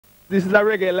this is a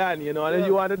reggae land, you know, and if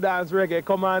you want to dance reggae,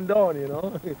 come on down, you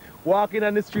know. Walking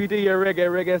on the street, you hear reggae,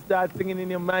 reggae start singing in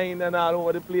your mind and all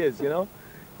over the place, you know.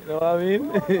 You know what I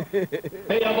mean?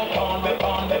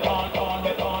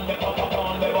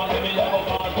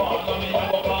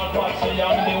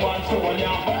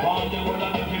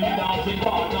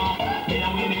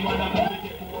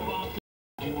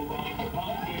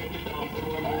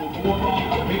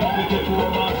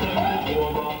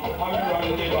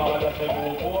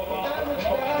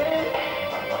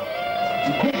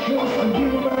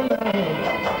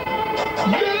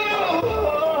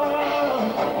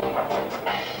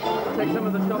 Take some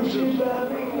of the stuff too.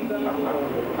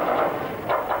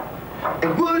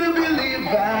 And would you believe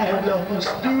I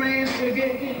lost the race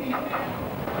again?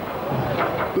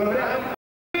 But I'm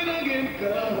again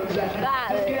 'cause I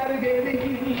gotta get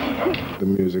in. The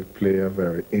music play a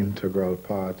very integral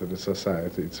part of the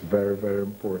society. It's very, very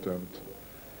important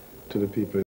to the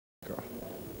people in Jamaica.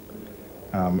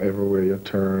 Everywhere you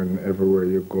turn, everywhere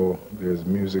you go, there's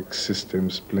music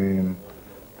systems playing,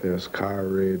 there's car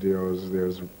radios,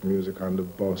 there's music on the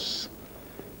bus.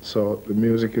 So the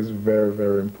music is very,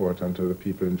 very important to the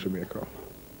people in Jamaica.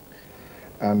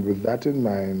 And with that in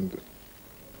mind,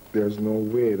 there's no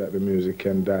way that the music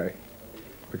can die,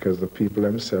 because the people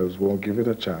themselves won't give it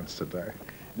a chance to die.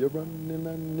 You're running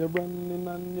and you're running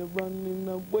and you're running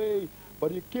away,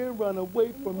 but you can't run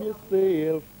away from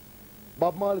yourself.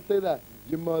 Bob Marley say that.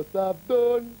 You must have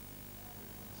done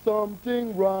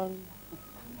something wrong.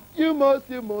 You must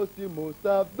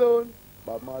have done.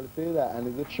 Bob Marley say that, and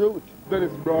it's the truth.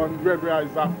 Dennis Brown, Gregory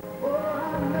Isaac,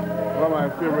 one of my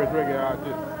favorite reggae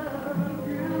artists.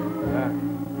 Yeah.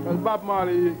 Well, Bob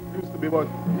Marley used to be, but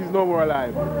he's no more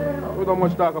alive. We don't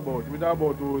much talk about. We talk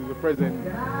about who is the present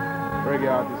reggae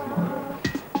artist now.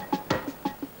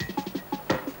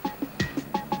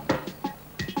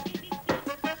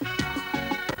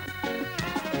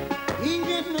 He ain't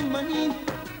got no money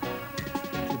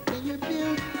to pay your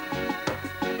bills.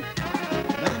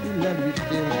 I do love you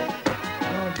still.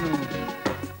 Oh, no.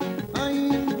 I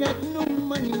ain't got no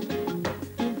money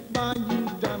to buy you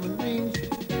diamond rings.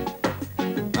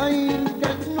 I ain't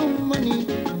got no money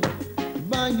to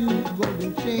buy you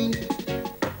golden chains.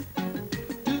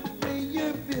 To pay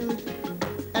your bills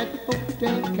at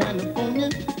Hotel California.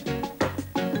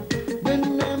 When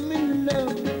I'm in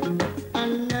love, I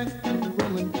like to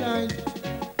romanticize.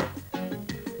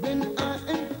 When I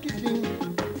am kissing,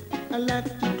 I like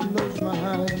to close my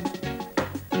eyes.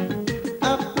 I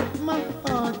put my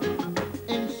heart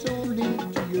and soul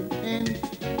into your hands.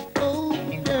 Oh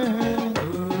girl,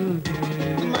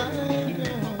 my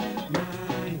girl,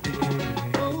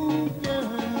 oh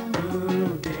girl,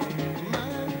 my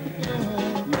girl.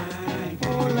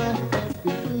 All I have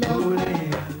is love.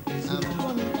 I'm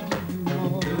gonna give you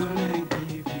more.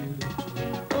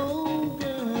 Oh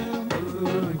girl,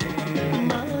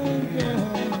 my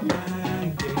girl,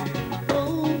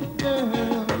 oh girl,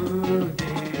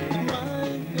 my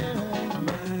girl.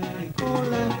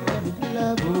 All I have is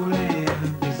love.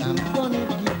 I'm gonna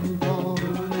give you more.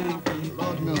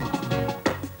 Lord knows.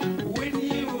 When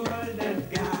you hold that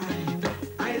guy,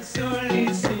 I solely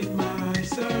see my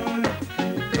soul.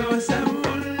 'Cause I'm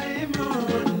only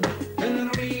born and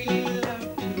I really love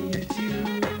you.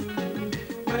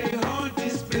 My heart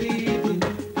is bleeding,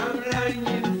 I'm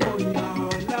longing for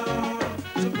your love.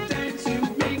 Sometimes you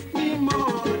make me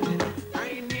mourn,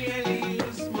 I nearly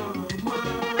lose my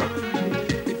mind.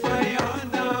 If I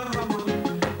had a hammer,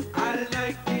 I'd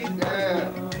like it in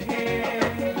your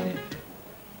head.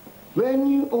 When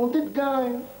you hold that guy,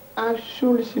 I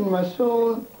surely see my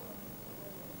soul.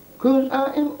 'Cause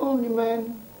I am only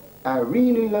man, I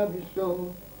really love you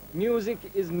so. Music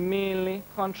is mainly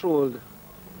controlled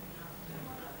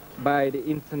by the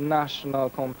international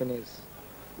companies,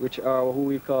 which are who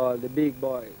we call the big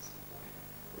boys.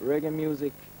 Reggae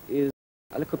music is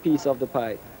a little piece of the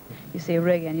pie. You say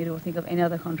reggae and you don't think of any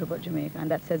other country but Jamaica,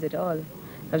 and that says it all.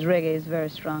 Because reggae is very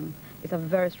strong. It's a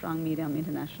very strong medium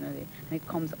internationally, and it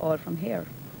comes all from here.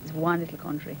 It's one little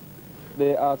country.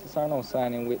 The artists are now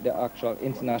signing with the actual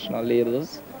international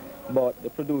labels, but the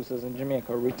producers in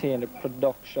Jamaica retain the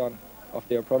production of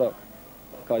their product.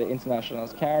 Because the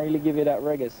internationals can't really give you that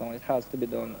reggae song. It has to be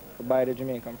done by the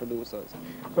Jamaican producers.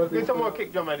 So get some more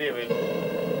kick drum, David.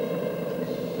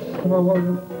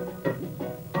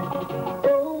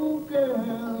 Oh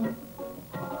girl,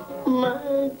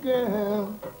 my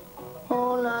girl,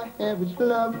 all I have is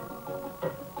love.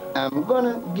 I'm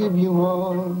gonna give you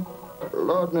all,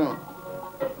 Lord no.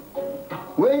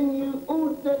 When you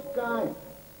hold that guy,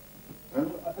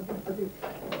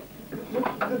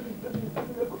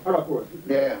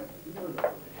 yeah.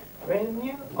 When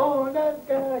you own that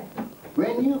guy,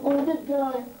 when you own that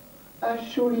guy, I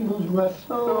surely lose my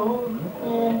soul.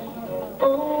 Yeah.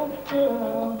 Oh,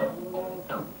 girl.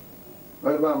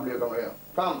 Well, come here.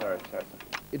 Come.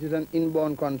 It is an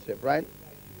inborn concept, right?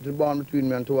 It is born between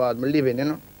me and towards my living, you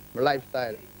know, my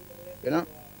lifestyle, you know.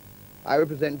 I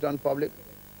represent on public.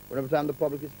 Whenever time the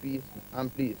public is pleased, I'm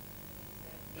pleased.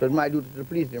 So it's my duty to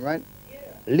please them, right?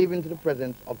 Live into the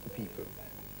presence of the people.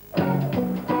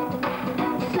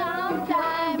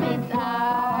 Sometimes it's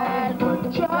hard,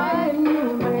 but trying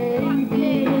to make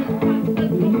it.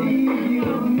 Believe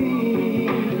you me.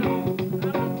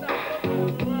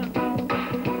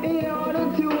 In order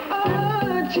to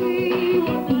achieve,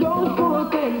 don't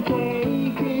put and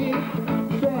take it.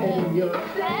 Set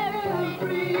yourself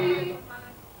free.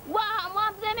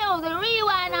 What's the music?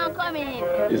 Rewind and come in.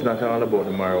 It's not all about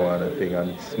the marijuana thing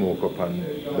and smoke up and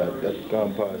that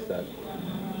gone past that.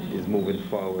 Is moving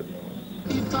forward now.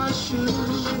 If I should,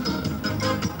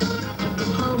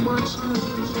 how much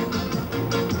good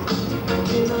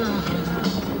can I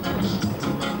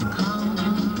count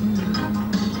on you?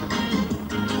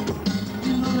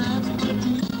 You don't have to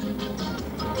be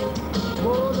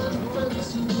more than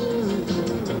fancy words.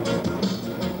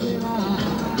 Can I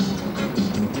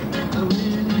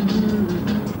really do?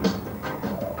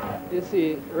 You see,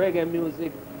 reggae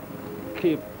music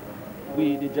keep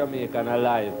we the Jamaican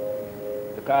alive,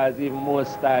 because even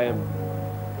most time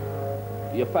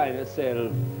you find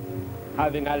yourself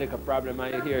having a little problem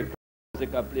and you hear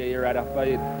music play, you rather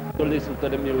fight to listen to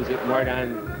the music more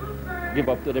than give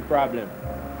up to the problem.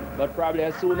 But probably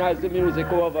as soon as the music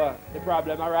over, the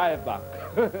problem arrive back,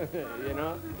 you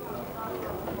know?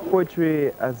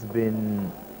 Poetry has been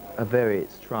a very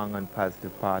strong and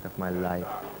positive part of my life.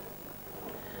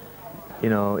 You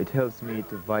know, it helps me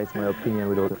to voice my opinion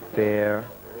without fear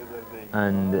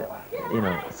and, you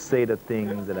know, say the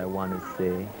things that I want to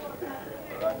say.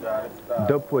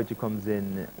 Dub poetry comes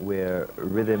in where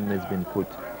rhythm has been put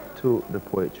to the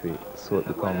poetry, so it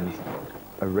becomes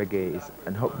a reggae,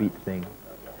 an upbeat thing.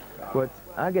 But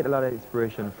I get a lot of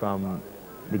inspiration from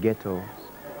the ghettos,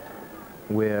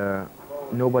 where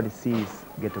nobody sees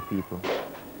ghetto people.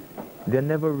 They're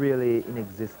never really in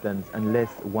existence unless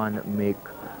one make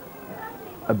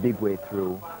a big way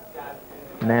through.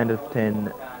 9 out of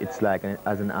 10, it's like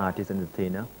as an artist,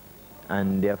 entertainer,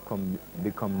 and they have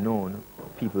become known.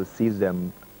 People sees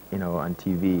them, you know, on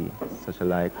TV, such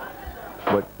alike.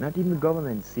 But not even the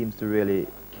government seems to really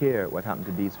care what happened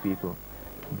to these people.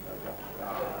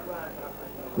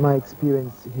 My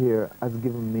experience here has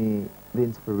given me the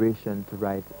inspiration to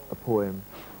write a poem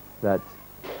that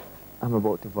I'm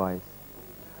about to voice.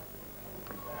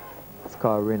 It's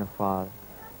called Rain or Fall.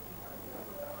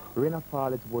 Rain or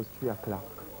fall, it was 3 o'clock.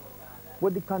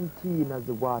 But the canteen as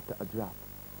the water a drop.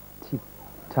 Tip,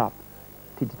 tap,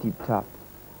 tip, tip, tap.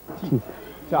 Tip,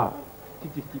 tap,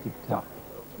 tip, tip, tip, tap.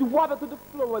 The water to the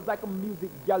floor was like a music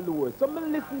galore. So me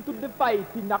listen to the fight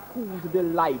in a cool to the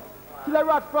light. Till a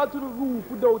rat fall to the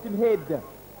roof without him head.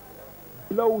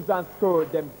 Blouse and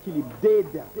skirt, them kill him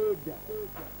dead.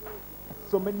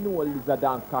 So me know lizard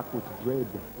and cockroach dread.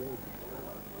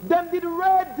 Them did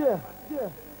red.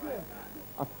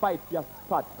 A fight for your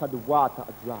spot, cause the water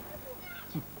a drop.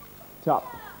 Tip, tap,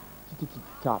 tip, tip,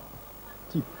 tap,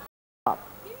 tip, tap,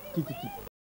 tip, tip, tip.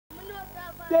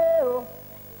 Deo,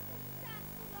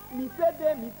 me say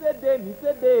de, me say de, me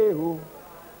say deo.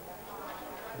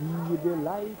 Be the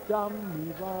light and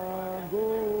me want go.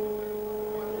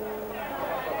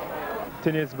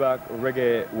 10 years back,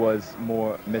 reggae was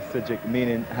more messagic,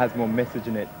 meaning has more message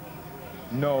in it.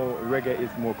 Now, reggae is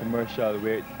more commercial,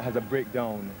 where it has a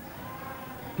breakdown.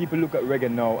 People look at reggae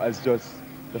now as just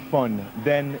the fun.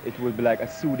 Then it will be like a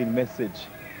soothing message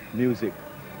music.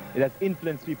 It has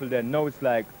influenced people then. Now it's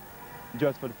like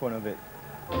just for the fun of it.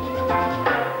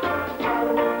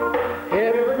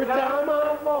 Every time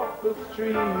I walk the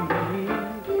street,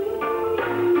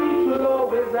 people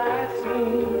always ask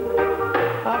me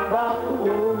about the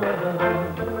woman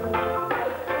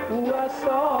who I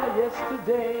saw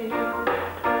yesterday,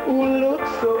 who looked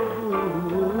so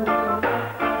good.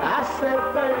 I said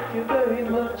thank you very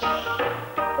much.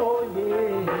 Oh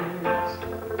yes,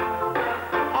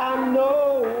 I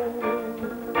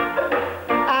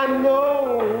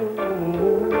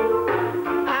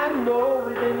know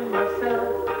within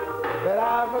myself that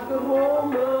I'm a good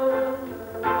woman,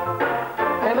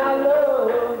 and I love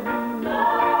you.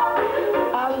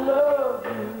 I love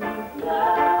you.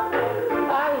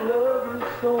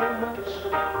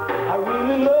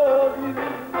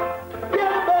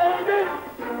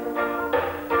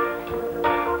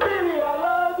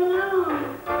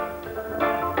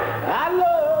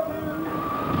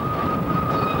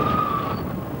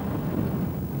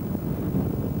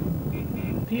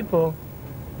 people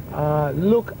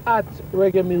look at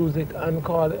reggae music and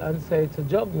call it and say it's a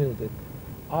jug music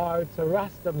or it's a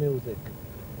Rasta music,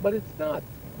 but it's not.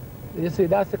 You see,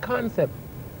 that's the concept.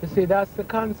 You see, that's the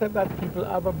concept that people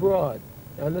have abroad.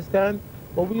 You understand?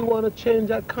 But we want to change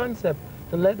that concept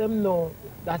to let them know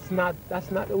that's not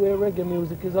the way reggae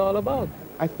music is all about.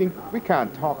 I think we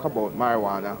can't talk about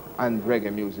marijuana and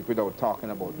reggae music without talking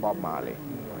about Bob Marley.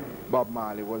 Bob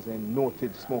Marley was a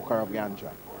noted smoker of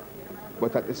ganja,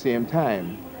 but at the same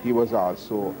time, he was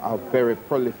also a very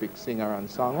prolific singer and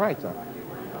songwriter.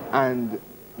 And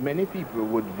many people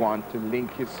would want to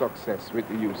link his success with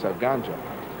the use of ganja.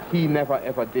 He never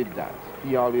ever did that.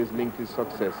 He always linked his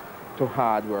success to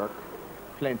hard work,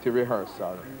 plenty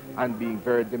rehearsal, and being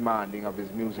very demanding of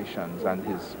his musicians and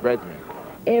his brethren.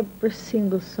 Every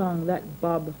single song that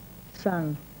Bob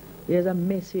sang, there's a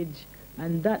message,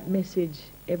 and that message,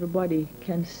 everybody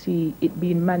can see it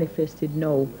being manifested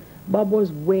now. Bob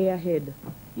was way ahead.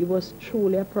 He was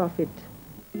truly a prophet.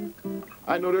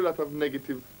 I know there are a lot of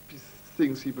negative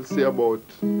things people say about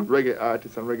reggae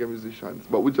artists and reggae musicians,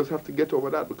 but we just have to get over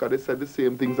that, because they said the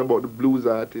same things about the blues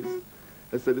artists,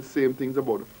 they said the same things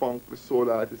about the funk, the soul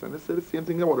artists, and they said the same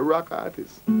things about the rock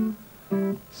artists.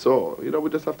 So, you know, we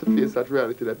just have to face that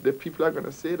reality that the people are going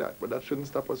to say that, but that shouldn't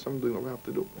stop us from doing what we have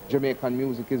to do. Jamaican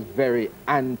music is very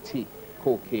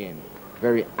anti-cocaine,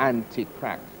 very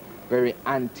anti-crack, very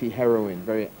anti-heroin,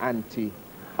 very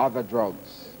anti-other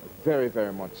drugs. Very,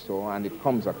 very much so, and it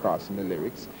comes across in the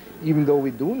lyrics, even though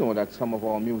we do know that some of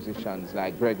our musicians,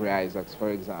 like Gregory Isaacs, for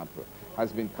example,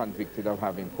 has been convicted of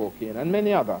having cocaine, and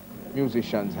many other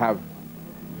musicians have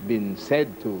been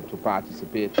said to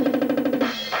participate. She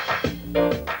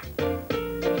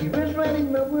was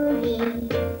running my world in,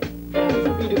 she's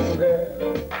a beautiful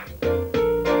girl,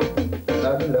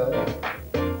 love, love,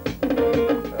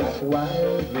 like a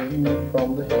wild wind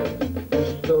from the hills,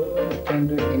 it's so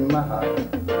tender in my heart,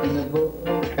 in the boat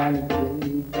kind of place.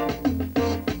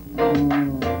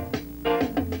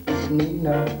 It's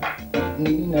Nina,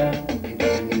 Nina,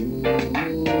 it's Nina.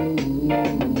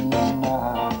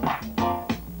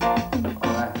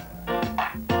 All right.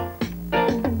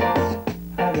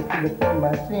 I can feel it from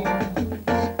my sins,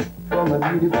 from a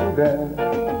beautiful girl.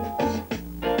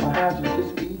 My heart is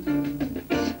just beating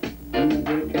in the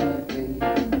boat kind of place.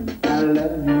 I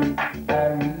love you, I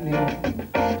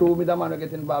really. Told me the man who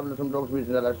get involved in some drugs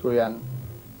business that I show you.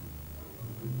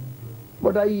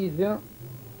 But I ease, you know.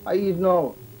 I ease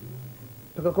now.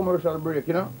 Took a commercial break,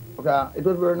 you know. Okay, it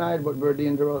was very nice, but very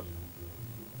dangerous.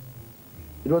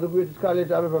 It was the greatest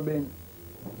college I've ever been,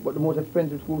 but the most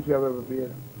expensive school fee I've ever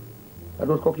paid. That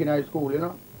was Coquina High School, you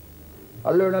know.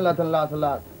 I learned a lot and lost a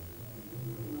lot.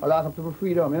 I lost up to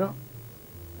freedom, you know.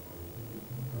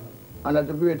 And that's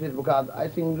the greatest, because I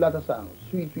sing a lot of songs,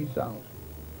 sweet, sweet songs.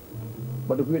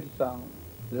 But the greatest song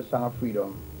is the song of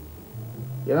freedom.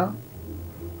 You know?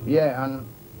 Yeah, and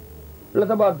a lot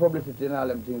of bad publicity and all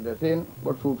them things they're saying,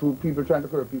 but through people trying to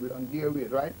curb people on their ways,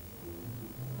 right?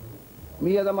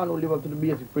 Me as a man who live up to the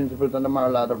basic principles and the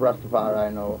moral laws of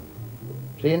Rastafari now.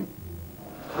 See?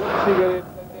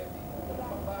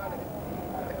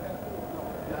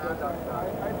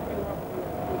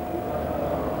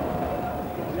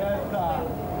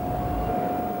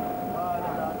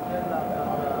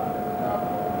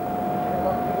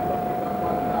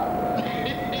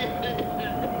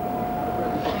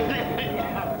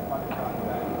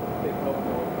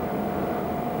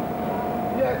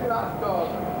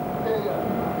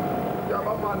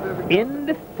 In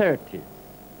the 30s,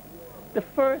 the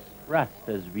first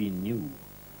Rastas we knew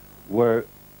were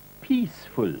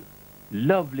peaceful,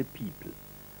 lovely people,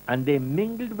 and they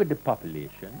mingled with the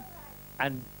population,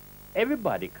 and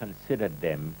everybody considered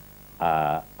them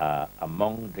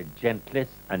among the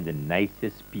gentlest and the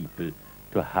nicest people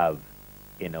to have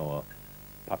in our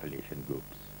population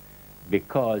groups,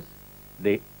 because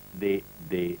the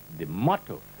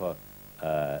motto for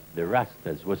the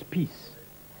Rastas was peace,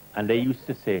 and they used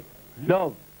to say,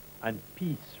 love and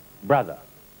peace, brother.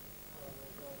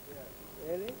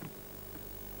 Really?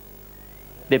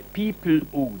 The people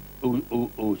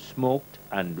who smoked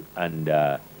and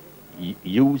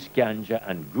used ganja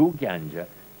and grew ganja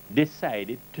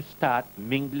decided to start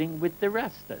mingling with the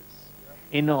Rastas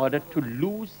in order to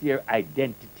lose their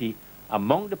identity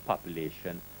among the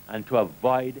population and to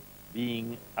avoid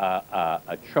being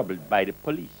troubled by the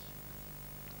police.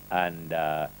 And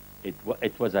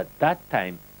it was at that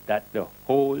time that the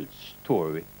whole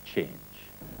story changed.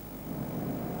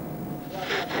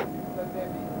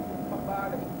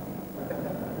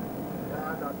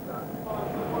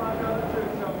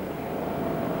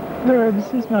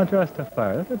 Herbs is not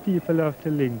Rastafari. The people have to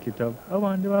link it up. I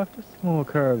want to have to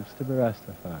smoke herbs to be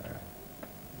Rastafari.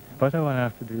 What I want to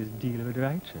have to do is deal with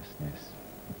righteousness.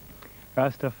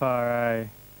 Rastafari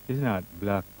is not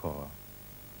black power.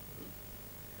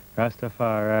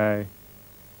 Rastafari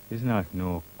is not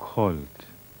no cult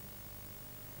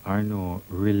or no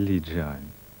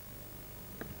religion.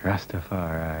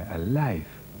 Rastafari a life.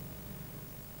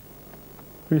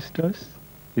 Christus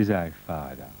is our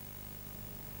Father,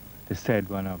 the said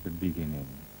one of the beginning,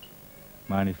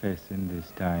 manifest in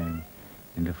this time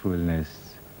in the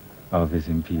fullness of His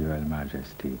Imperial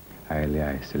Majesty,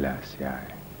 Haile Selassie.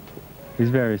 It's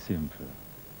very simple.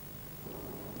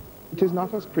 It is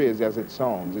not as crazy as it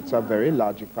sounds. It's a very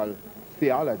logical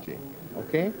theology,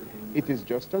 okay? It is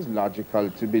just as logical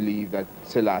to believe that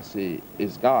Selassie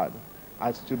is God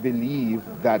as to believe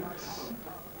that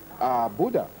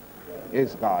Buddha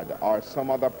is God or some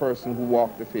other person who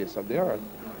walked the face of the earth.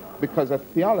 Because a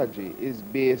theology is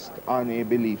based on a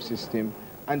belief system,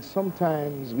 and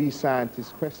sometimes we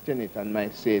scientists question it and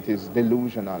might say it is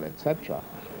delusional, etc.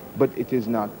 But it is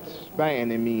not by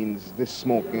any means the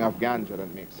smoking of ganja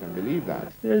that makes them believe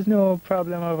that. There's no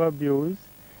problem of abuse.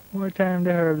 More time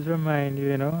the herbs remind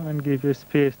you, and give you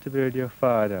space to build your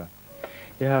father.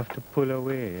 You have to pull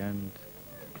away, and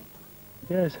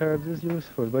yes, herbs is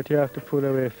useful, but you have to pull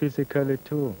away physically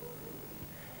too.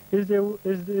 Is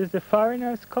the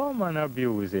foreigners come and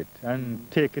abuse it and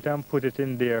take it and put it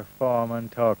in their form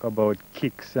and talk about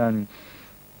kicks, and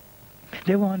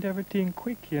they want everything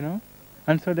quick,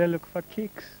 and so they look for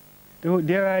kicks.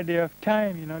 Their idea of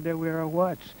time, they wear a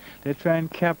watch. They try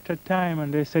and capture time,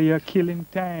 and they say you're killing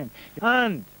time.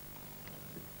 And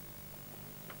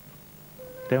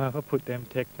they have to put them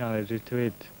technology to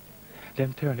it.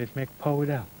 Them turn it, make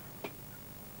powder.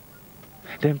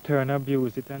 Them turn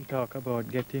abuse it and talk about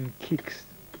getting kicks.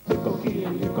 The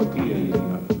cocaine,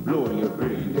 blow your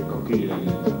brain, the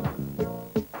cocaine.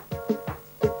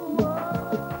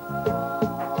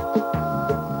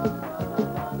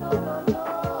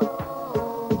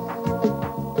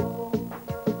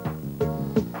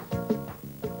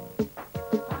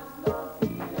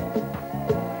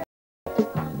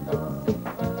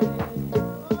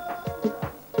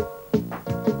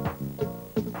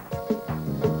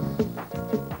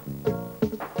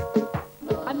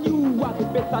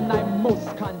 And I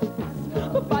must confess,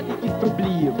 nobody is to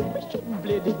blame. We shouldn't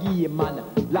play the game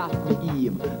and last the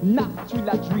aim. Natural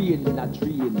a drain.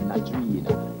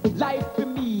 Life for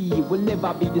me will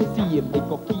never be the same. The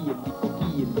cocaine, the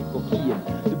cocaine, the cocaine.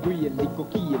 The brain, the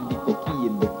cocaine, the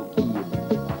cocaine, the cocaine.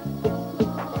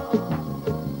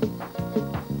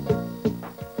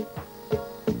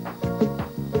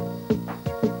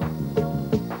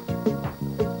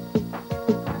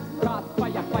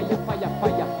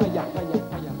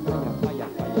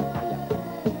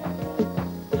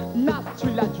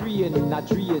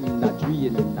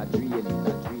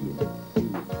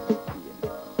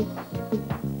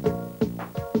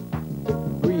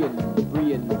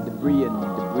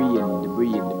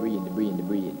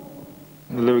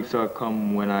 The lyrics are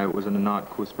come when I was on the North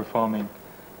Coast performing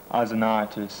as an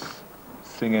artist,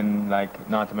 singing like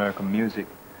North American music,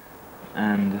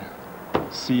 and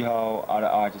see how other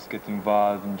artists get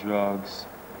involved in drugs,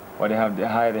 or they have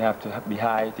to be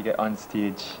high to get on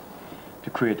stage to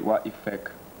create what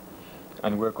effect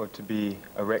and work out to be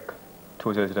a wreck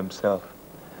towards themselves.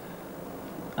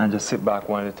 And just sit back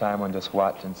one at a time and just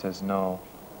watch and says, no,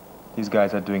 these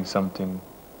guys are doing something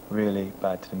really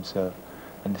bad to themselves,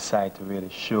 and decide to really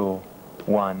show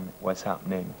one what's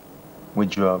happening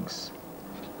with drugs,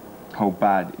 how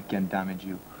bad it can damage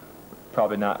you.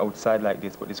 Probably not outside like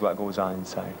this, but this is what goes on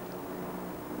inside.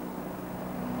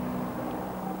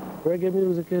 Reggae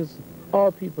music is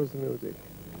all people's music.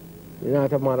 It's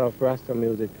not a matter of Rasta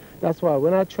music. That's why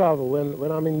when I travel,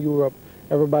 when I'm in Europe,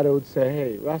 everybody would say,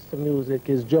 hey, Rasta music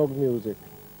is jug music.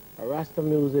 Rasta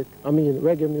music,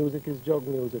 reggae music is jug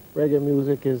music. Reggae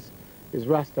music is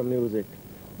Rasta music.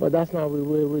 But that's not the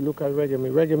way we look at reggae.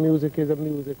 Reggae music is a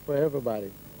music for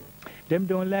everybody. Them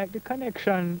don't like the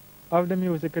connection of the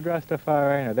music with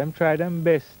Rastafari. Them try them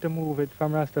best to move it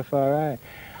from Rastafari.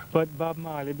 But Bob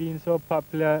Marley being so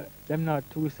popular, them not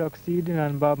too succeeding,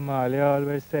 and Bob Marley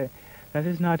always say, that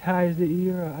is not high as the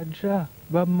era, Adja.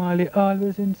 Bob Marley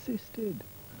always insisted.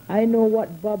 I know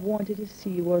what Bob wanted to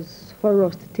see was for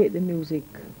us to take the music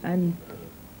and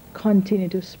continue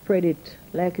to spread it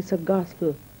like it's a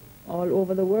gospel all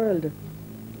over the world.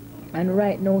 And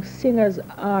right now, singers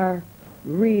are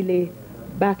really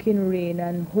back in reign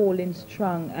and holding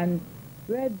strong, and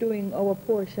we're doing our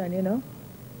portion,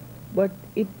 But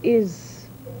it is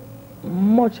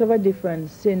much of a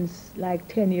difference since like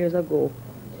 10 years ago.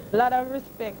 A lot of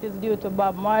respect is due to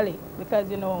Bob Marley because,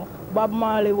 you know, Bob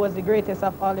Marley was the greatest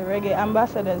of all the reggae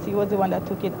ambassadors. He was the one that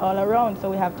took it all around, so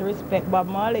we have to respect Bob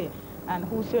Marley. And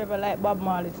whosoever like Bob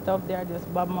Marley stuff, they're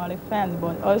just Bob Marley fans.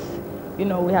 But us, you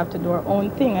know, we have to do our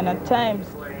own thing. And at times,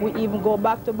 we even go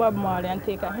back to Bob Marley and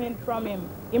take a hint from him,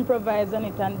 improvise on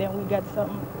it, and then we get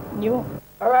something new.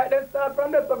 All right, let's start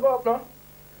from this to go up now.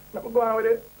 Let me go on with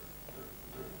it.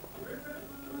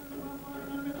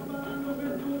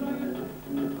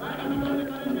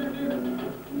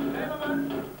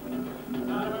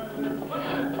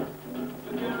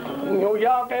 New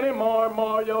York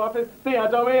anymore, you have to stay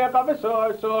at Jamaica for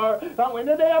sure. And when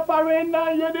you're there foreign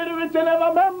and you did it, you never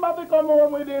remember to come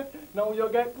home with it. Now you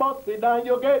get busted and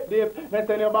you get deep. Then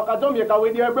send you back to Jamaica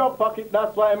with your broke pocket,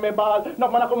 that's why me ball. No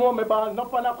fun come home, me ball. No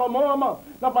fun come home.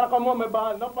 No fun come home, me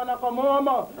ball. No fun come home.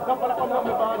 No fun come home,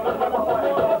 me ball. No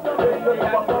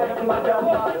fun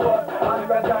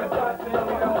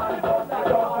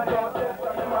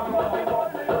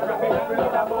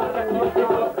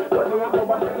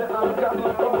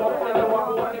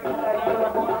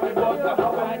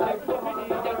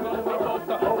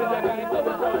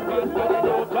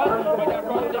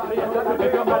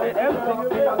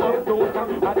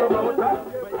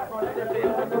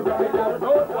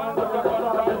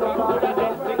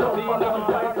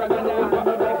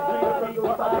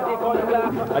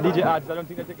A DJ artist, I don't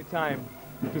think I take the time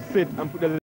to sit and put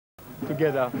the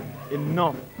together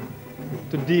enough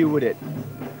to deal with it.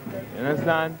 You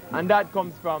understand? And that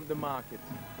comes from the market.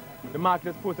 The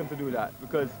market has forced them to do that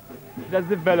because it has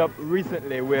developed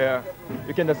recently where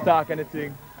you can just talk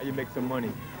anything and you make some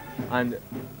money. And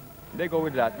they go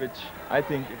with that, which I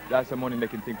think if that's a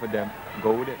money-making thing for them,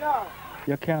 go with it.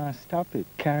 You can't stop it,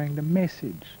 carrying the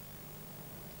message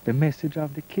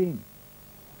of the king.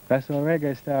 That's how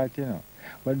reggae starts, you know.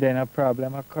 But then a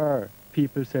problem occurs.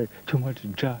 People say, too much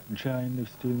ja in the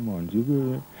still months, you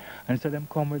good? And so them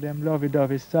come with them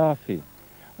lovey-dovey softy.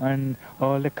 And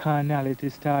all the carnality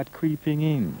start creeping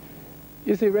in.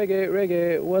 You see,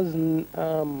 reggae wasn't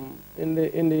in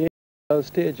the initial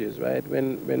stages, right?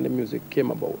 When the music came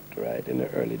about, right? In the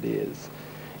early days,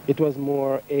 it was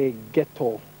more a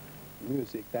ghetto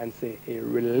music than say a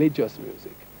religious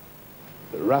music.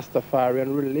 The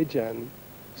Rastafarian religion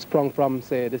sprung from,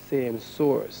 say, the same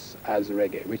source as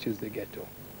reggae, which is the ghetto.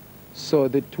 So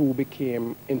the two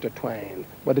became intertwined.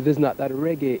 But it is not that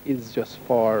reggae is just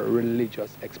for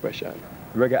religious expression.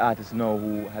 Reggae artists know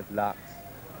who has locks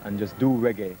and just do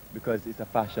reggae because it's a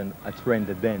fashion, a trend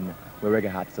then where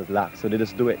reggae artists has locks, so they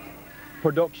just do it.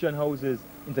 Production houses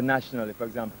internationally, for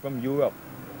example, from Europe,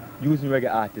 using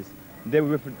reggae artists, they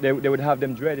would have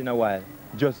them dread in a while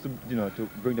just to, you know, to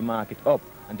bring the market up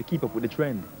and to keep up with the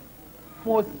trend.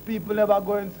 Most people never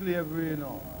go in slavery, you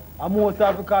know. And most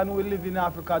Africans who live in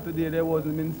Africa today, they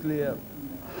wasn't enslaved.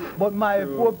 But my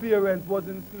foreparents was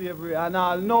in slavery, and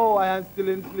I know I am still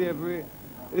in slavery.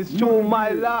 It's through my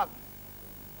luck.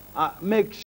 I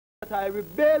make sure that I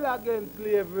rebel against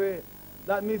slavery.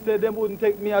 That means that they wouldn't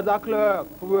take me as a clerk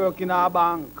for work in a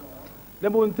bank. They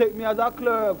wouldn't take me as a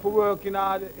clerk for work in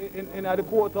the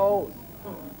courthouse.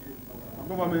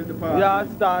 Government You department.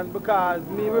 understand? Because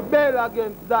me rebel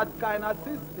against that kind of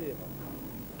system.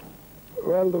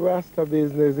 Well, the Rasta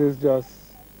business is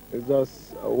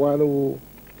just one who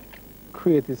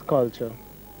creates his culture.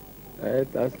 Right?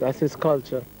 That's his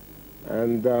culture.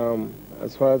 And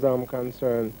as far as I'm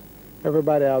concerned,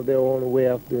 everybody have their own way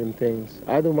of doing things.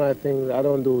 I do my things. I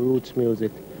don't do roots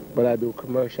music, but I do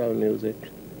commercial music.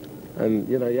 And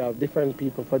you know, you have different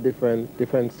people for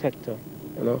different sector.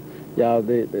 You know, you have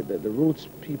the roots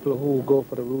people who go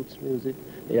for the roots music.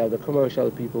 You have the commercial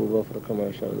people who go for the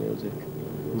commercial music.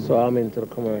 So I'm into the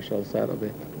commercial side of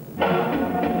it.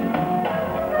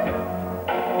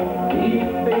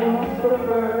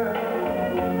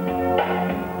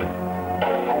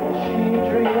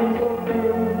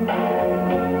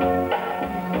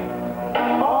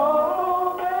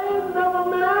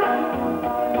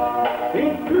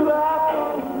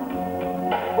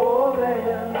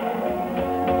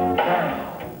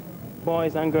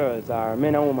 Boys and girls, or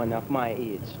men and women of my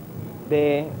age,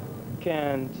 they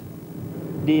can't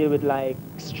deal with like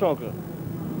struggle.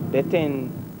 They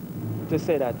tend to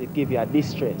say that it gives you a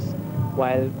distress,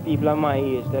 while people of my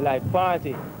age, they like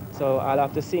party. So I'll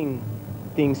have to sing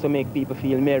things to make people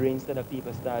feel merry instead of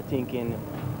people start thinking,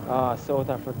 South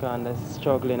Africa and the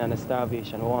struggling and the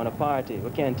starvation, we want to party. We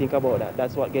can't think about that.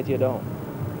 That's what gets you down.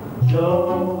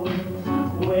 Don't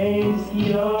waste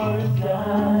your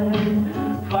time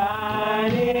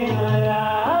fighting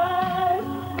alive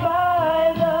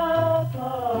by the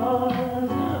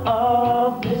cause of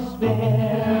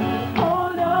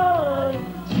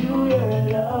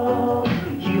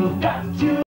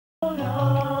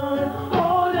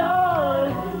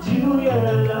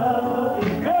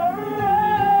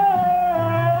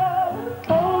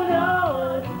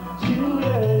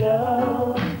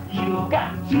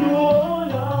to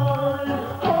hold on,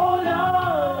 hold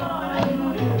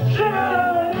on.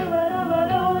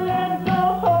 Don't let go.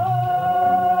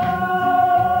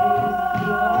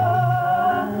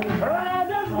 I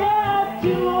just got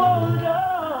to hold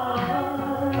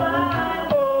on.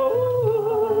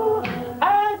 Oh,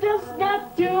 I just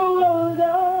got to hold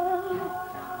on.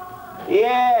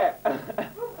 Yeah.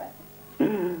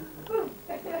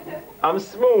 I'm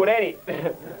smooth, ain't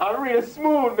it? I'm real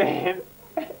smooth, man.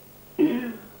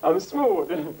 I'm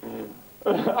smooth.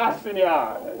 I see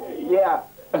ya. Yeah.